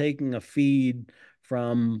you're taking a feed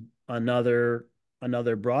from another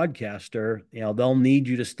broadcaster, they'll need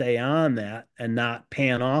you to stay on that and not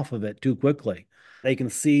pan off of it too quickly. They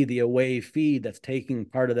can see the away feed that's taking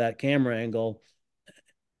part of that camera angle.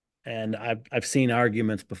 And I've seen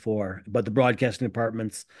arguments before, but the broadcasting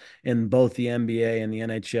departments in both the NBA and the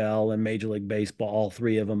NHL and Major League Baseball, all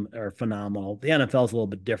three of them are phenomenal. The NFL is a little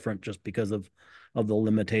bit different just because of the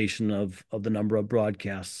limitation of the number of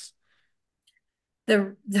broadcasts.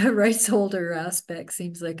 The rights holder aspect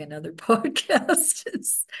seems like another podcast.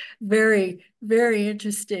 It's very, very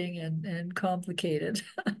interesting and complicated.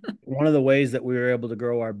 One of the ways that we were able to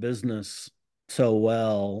grow our business so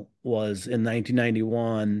well was in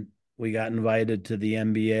 1991, we got invited to the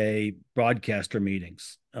NBA broadcaster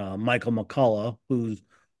meetings. Michael McCullough, who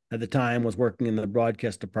at the time was working in the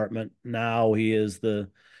broadcast department, now he is the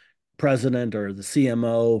president or the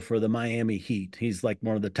CMO for the Miami Heat. He's like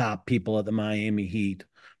one of the top people at the Miami Heat.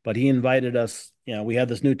 But he invited us. We had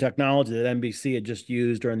this new technology that NBC had just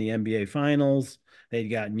used during the NBA Finals. They'd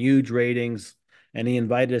gotten huge ratings. And he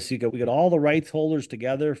invited us. We got all the rights holders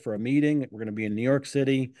together for a meeting. We're going to be in New York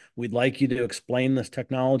City. We'd like you to explain this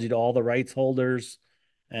technology to all the rights holders.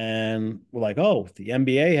 And we're like, oh, the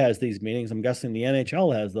NBA has these meetings. I'm guessing the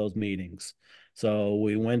NHL has those meetings. So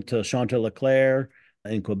we went to Chantal Leclerc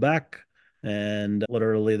in Quebec, and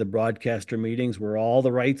literally the broadcaster meetings were all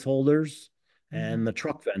the rights holders and the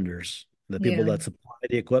truck vendors, the people Yeah. that supply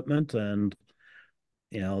the equipment. And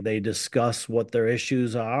they discuss what their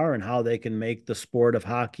issues are and how they can make the sport of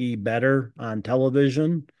hockey better on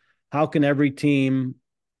television. How can every team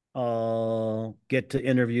get to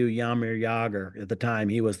interview Jaromir Jagr? At the time,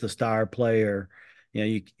 he was the star player.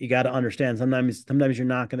 You got to understand, sometimes you're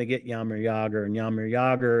not going to get Jaromir Jagr, and Jaromir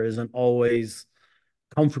Jagr isn't always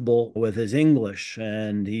comfortable with his English,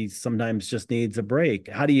 and he sometimes just needs a break.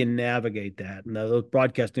 How do you navigate that? And those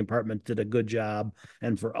broadcasting departments did a good job.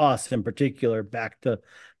 And for us in particular, back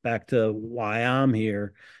to why I'm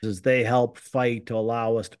here, is they help fight to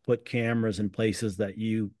allow us to put cameras in places that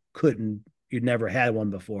you'd never had one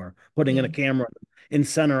before. Putting in Yeah. a camera in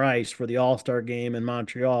center ice for the All-Star game in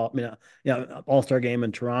Montreal, All-Star game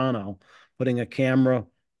in Toronto, putting a camera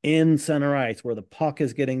in center ice where the puck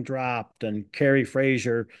is getting dropped and Carrie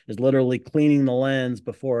Fraser is literally cleaning the lens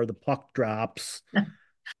before the puck drops.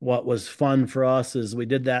 What was fun for us is we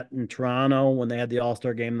did that in Toronto when they had the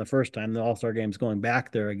All-Star game the first time. The All-Star game's going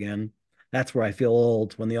back there again. That's where I feel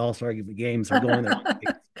old, when the All-Star games are going there.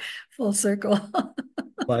 Full circle.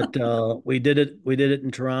 But we did it in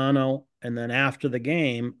Toronto, and then after the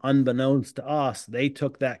game, unbeknownst to us, they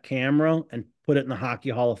took that camera and put it in the Hockey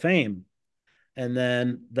Hall of Fame. And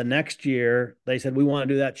then the next year, they said, we want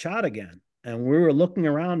to do that shot again. And we were looking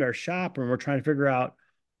around our shop and we're trying to figure out,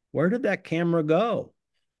 where did that camera go?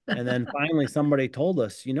 And then finally somebody told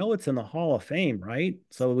us, it's in the Hall of Fame, right?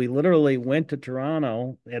 So we literally went to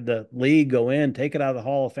Toronto, had the league go in, take it out of the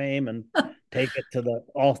Hall of Fame and take it to the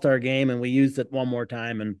All-Star game. And we used it one more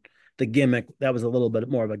time. And the gimmick, that was a little bit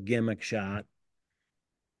more of a gimmick shot.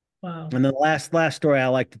 Wow. And the last story I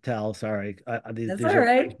like to tell, sorry, That's these all are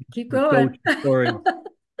right. Keep go-to going. stories.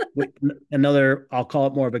 Another, I'll call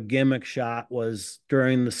it more of a gimmick shot, was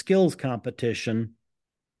during the skills competition.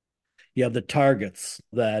 You have the targets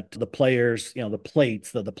that the players, the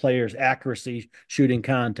plates, the players' accuracy shooting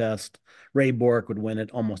contest. Ray Bork would win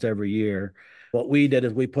it almost every year. What we did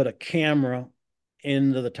is we put a camera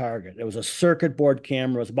into the target. It was a circuit board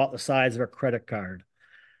camera. It was about the size of a credit card,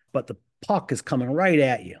 but the puck is coming right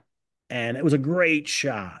at you. And it was a great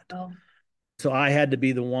shot. Oh. So I had to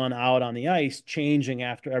be the one out on the ice changing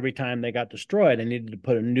after every time they got destroyed. I needed to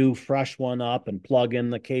put a new, fresh one up and plug in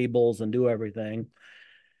the cables and do everything.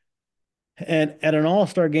 And at an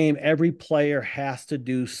All-Star game, every player has to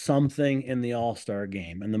do something in the All-Star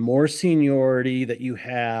game. And the more seniority that you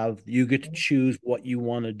have, you get to choose what you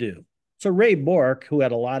want to do. So Ray Bork, who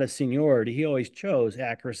had a lot of seniority, he always chose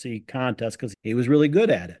accuracy contests because he was really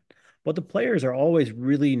good at it. But the players are always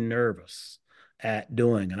really nervous at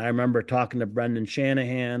doing. And I remember talking to Brendan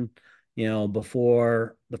Shanahan,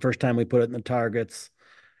 before the first time we put it in the targets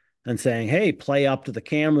and saying, hey, play up to the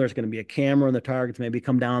camera. There's going to be a camera in the targets. Maybe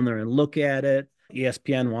come down there and look at it.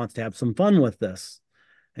 ESPN wants to have some fun with this.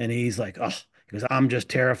 And he's like, oh, he goes, I'm just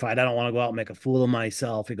terrified. I don't want to go out and make a fool of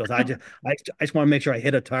myself. He goes, I just want to make sure I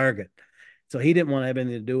hit a target. So he didn't want to have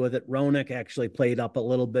anything to do with it. Roenick actually played up a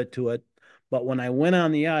little bit to it. But when I went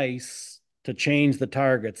on the ice to change the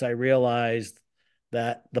targets, I realized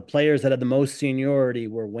that the players that had the most seniority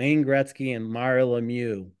were Wayne Gretzky and Mario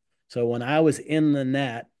Lemieux. So when I was in the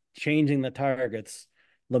net changing the targets,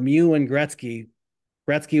 Lemieux and Gretzky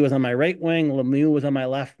was on my right wing, Lemieux was on my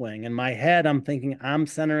left wing. In my head, I'm thinking I'm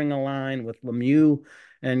centering a line with Lemieux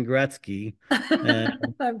and Gretzky. And,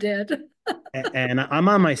 I'm dead. and I'm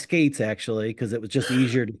on my skates actually, because it was just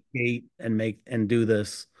easier to skate and make and do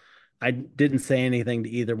this. I didn't say anything to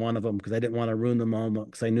either one of them because I didn't want to ruin the moment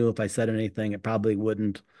because I knew if I said anything, it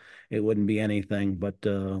wouldn't be anything. But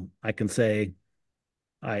I can say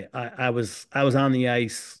I was on the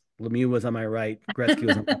ice. Lemieux was on my right. Gretzky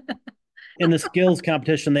was on my in the skills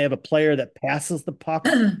competition, they have a player that passes the puck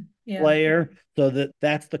Yeah. player, so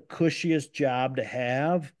that's the cushiest job to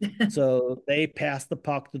have. So they pass the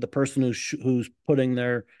puck to the person who's putting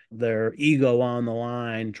their ego on the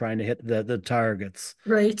line, trying to hit the targets.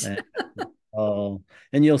 Right. And,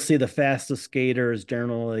 and you'll see the fastest skaters,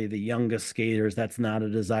 generally the youngest skaters. That's not a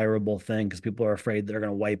desirable thing because people are afraid they're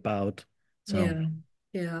going to wipe out. So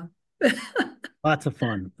Yeah. Yeah. lots of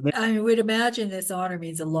fun. I would imagine this honor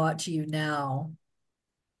means a lot to you now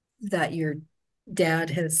that your dad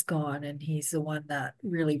has gone and he's the one that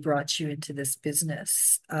really brought you into this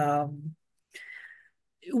business. Where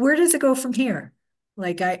does it go from here?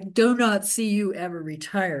 Like, I do not see you ever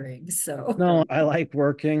retiring. So, No, I like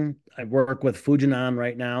working. I work with Fujinon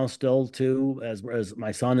right now still too, as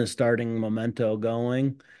my son is starting Memento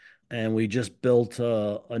going. And we just built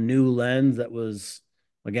a new lens that was,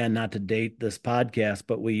 again, not to date this podcast,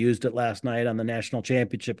 but we used it last night on the national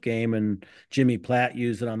championship game, and Jimmy Platt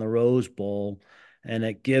used it on the Rose Bowl. And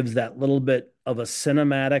it gives that little bit of a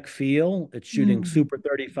cinematic feel. It's shooting mm, Super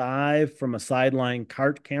 35 from a sideline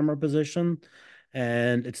cart camera position,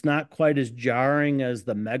 and it's not quite as jarring as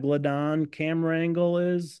the Megalodon camera angle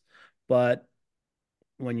is, but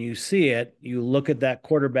when you see it, you look at that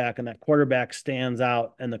quarterback, and that quarterback stands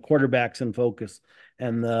out, and the quarterback's in focus,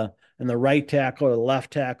 and the right tackle or the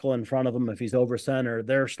left tackle in front of him, if he's over center,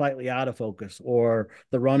 they're slightly out of focus, or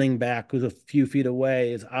the running back who's a few feet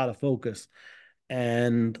away is out of focus.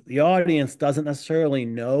 And the audience doesn't necessarily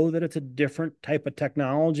know that it's a different type of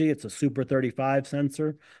technology. It's a Super 35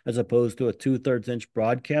 sensor as opposed to a 2/3 inch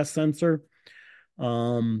broadcast sensor.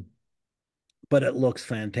 Um, but it looks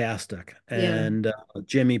fantastic. yeah. And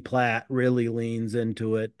Jimmy Platt really leans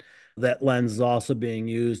into it. That lens is also being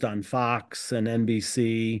used on Fox and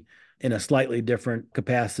NBC in a slightly different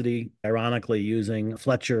capacity, ironically, using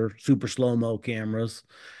Fletcher super slow mo cameras.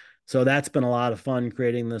 So that's been a lot of fun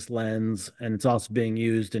creating this lens, and it's also being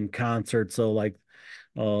used in concerts. So like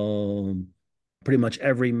um, pretty much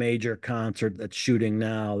every major concert that's shooting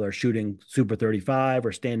now, they're shooting Super 35,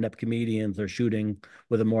 or stand-up comedians, they're shooting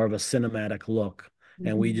with a more of a cinematic look.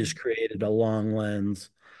 And we Mhm. just created a long lens.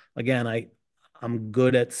 Again, I'm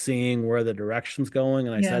good at seeing where the direction's going,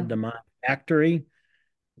 and I Yeah. said to my factory,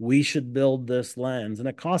 we should build this lens, and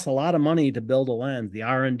it costs a lot of money to build a lens. The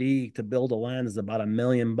R&D to build a lens is about $1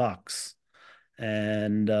 million,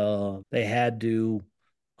 and they had to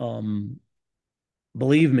um,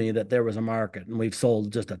 believe me that there was a market, and we've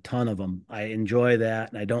sold just a ton of them. I enjoy that,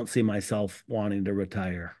 and I don't see myself wanting to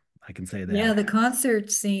retire. I can say Yeah, that. the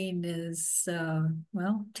concert scene is,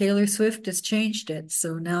 well, Taylor Swift has changed it.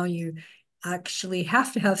 So now you actually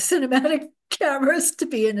have to have cinematic cameras to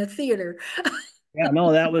be in a theater. Yeah,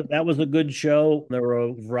 no, that was a good show. There were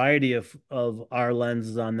a variety of our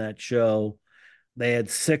lenses on that show. They had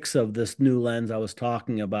 6 of this new lens I was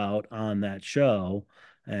talking about on that show.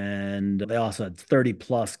 And they also had 30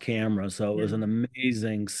 plus cameras. So it Yeah. was an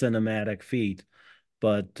amazing cinematic feat.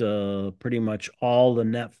 But pretty much all the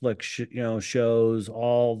Netflix, shows,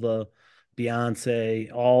 all the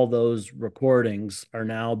Beyonce, all those recordings are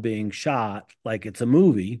now being shot like it's a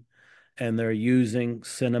movie, and they're using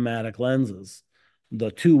cinematic lenses. The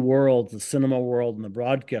two worlds, the cinema world and the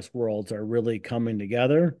broadcast worlds, are really coming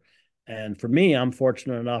together. And for me, I'm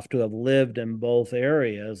fortunate enough to have lived in both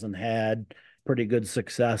areas and had pretty good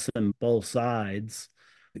success in both sides.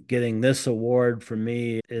 Getting this award for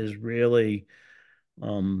me is really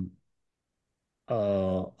um,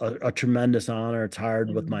 a tremendous honor. It's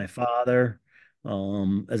hard with my father.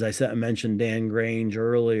 As I mentioned Dan Grange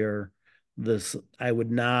earlier. This I would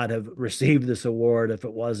not have received this award if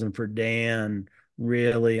it wasn't for Dan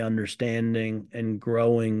really understanding and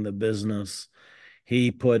growing the business. He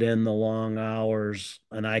put in the long hours,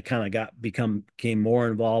 and I kind of became more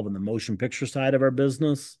involved in the motion picture side of our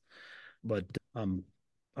business. But I'm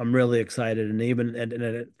really excited, and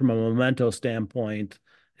even from a memento standpoint,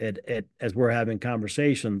 it as we're having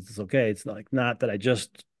conversations, it's okay. It's like not that I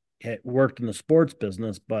just worked in the sports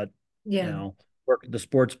business, but Yeah. Work in the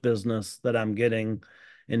sports business that I'm getting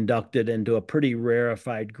inducted into a pretty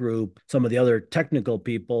rarefied group. Some of the other technical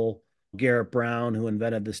people, Garrett Brown, who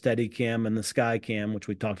invented the Steadicam and the Skycam, which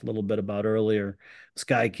we talked a little bit about earlier,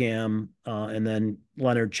 Skycam, and then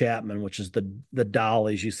Leonard Chapman, which is the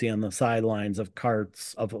dollies you see on the sidelines of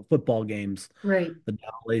carts of football games, Right. the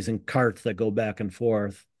dollies and carts that go back and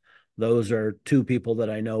forth. Those are two people that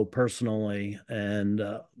I know personally and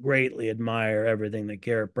greatly admire everything that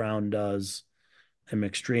Garrett Brown does. I'm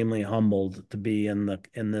extremely humbled to be in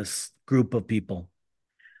this group of people.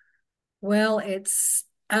 Well, it's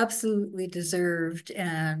absolutely deserved.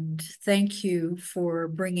 And thank you for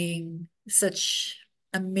bringing such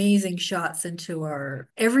amazing shots into our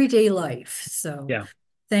everyday life. So Yeah.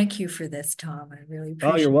 thank you for this, Tom. I really Oh, you're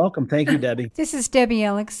appreciate welcome. Thank you, Debbie. This is Debbie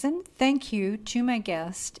Ellickson. Thank you to my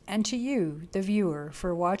guest and to you, the viewer,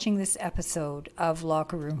 for watching this episode of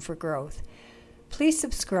Locker Room for Growth. Please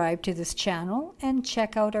subscribe to this channel and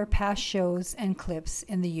check out our past shows and clips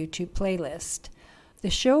in the YouTube playlist. The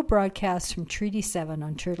show broadcasts from Treaty 7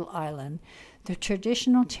 on Turtle Island, the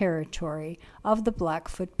traditional territory of the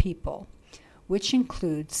Blackfoot people, which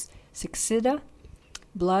includes Siksika,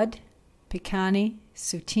 Blood, Piikani,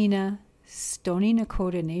 Tsuut'ina, Stoney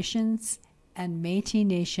Nakoda Nations, and Métis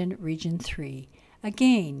Nation Region 3.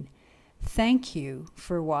 Again, thank you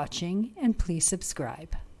for watching, and please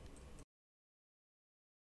subscribe.